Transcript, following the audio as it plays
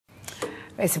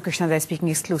S.M. Krishna there speaking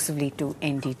exclusively to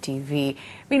NDTV.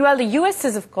 Meanwhile, the US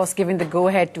has, of course, given the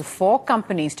go-ahead to 4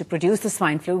 companies to produce the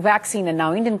swine flu vaccine. And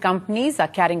now Indian companies are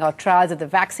carrying out trials of the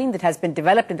vaccine that has been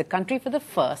developed in the country for the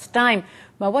first time.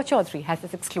 Mahwa Chaudhary has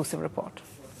this exclusive report.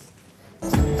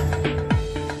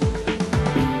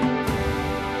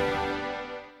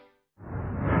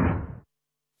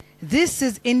 This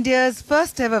is India's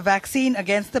first ever vaccine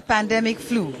against the pandemic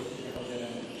flu.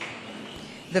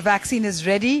 The vaccine is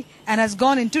ready and has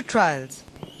gone into trials.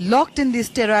 Locked in these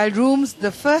sterile rooms,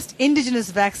 the first indigenous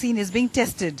vaccine is being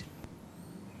tested.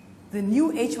 The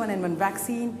new H1N1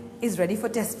 vaccine is ready for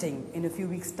testing. In a few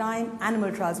weeks' time,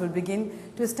 animal trials will begin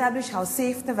to establish how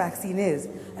safe the vaccine is.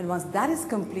 And once that is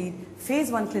complete, phase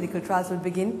 1 clinical trials will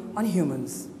begin on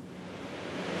humans.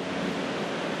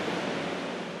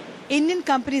 Indian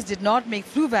companies did not make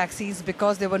flu vaccines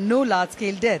because there were no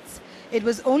large-scale deaths. It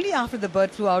was only after the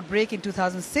bird flu outbreak in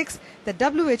 2006 that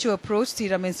WHO approached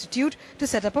Serum Institute to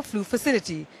set up a flu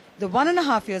facility. The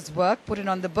 1.5 years' work put in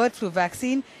on the bird flu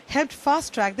vaccine helped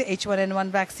fast-track the H1N1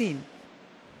 vaccine.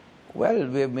 Well,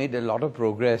 we have made a lot of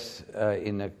progress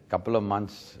in a couple of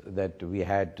months that we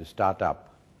had to start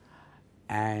up.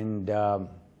 And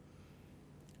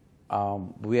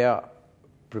we are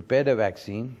prepared a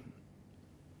vaccine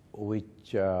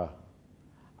which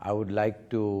I would like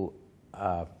to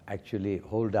actually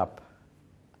hold up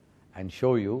and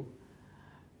show you,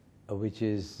 which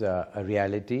is a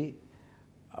reality,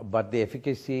 but the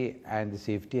efficacy and the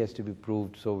safety has to be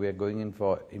proved, so we are going in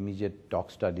for immediate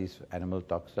tox studies, animal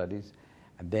tox studies,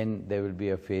 and then there will be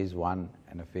a phase 1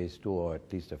 and a phase 2 or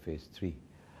at least a phase 3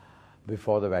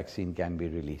 before the vaccine can be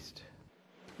released.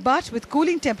 But with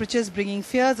cooling temperatures bringing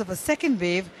fears of a second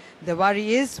wave, the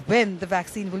worry is when the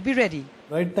vaccine will be ready.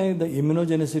 Right now the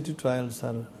immunogenicity trials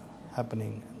are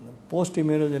happening.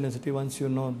 Post-immunogenicity, once you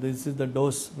know this is the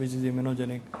dose which is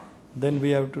immunogenic, then we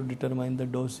have to determine the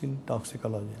dose in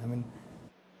toxicology.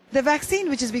 The vaccine,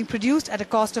 which is being produced at a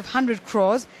cost of 100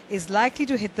 crores, is likely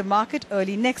to hit the market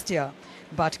early next year.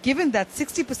 But given that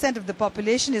 60% of the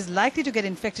population is likely to get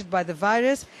infected by the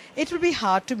virus, it will be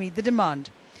hard to meet the demand.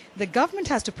 The government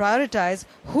has to prioritize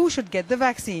who should get the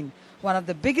vaccine, one of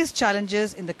the biggest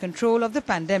challenges in the control of the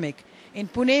pandemic. In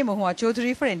Pune, Mahwa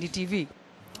Chaudhary for NDTV.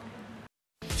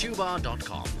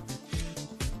 Tuba.com